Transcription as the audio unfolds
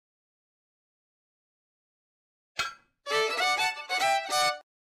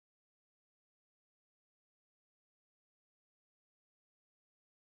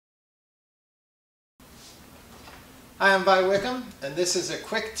Hi, I'm Vi Wickam, and this is a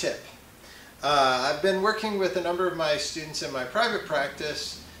quick tip. I've been working with a number of my students in my private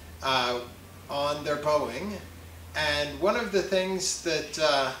practice on their bowing, and one of the things that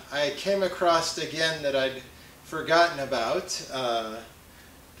I came across again that I'd forgotten about,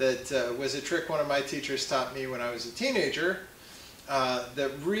 that was a trick one of my teachers taught me when I was a teenager, that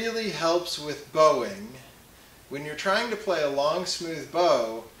really helps with bowing. When you're trying to play a long, smooth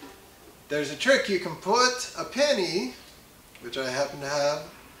bow, there's a trick. You can put a penny, which I happen to have,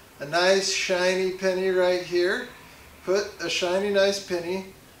 a nice shiny penny right here. Put a shiny nice penny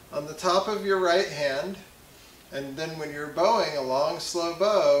on the top of your right hand, and then when you're bowing a long, slow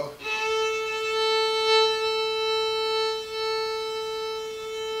bow,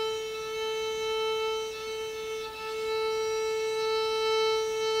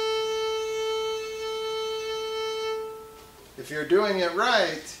 if you're doing it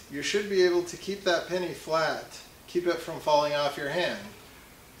right, you should be able to keep that penny flat, keep it from falling off your hand.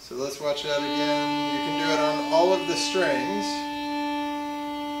 So let's watch that again. You can do it on all of the strings.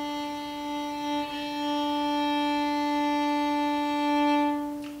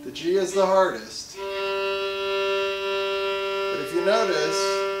 The G is the hardest. But if you notice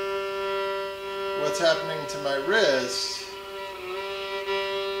what's happening to my wrist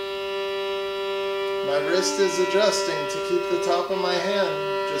is adjusting to keep the top of my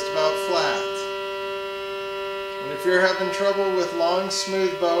hand just about flat. And if you're having trouble with long,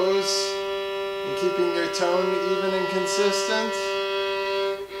 smooth bows and keeping your tone even and consistent,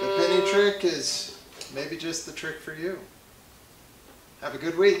 the penny trick is maybe just the trick for you. Have a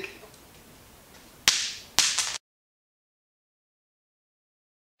good week.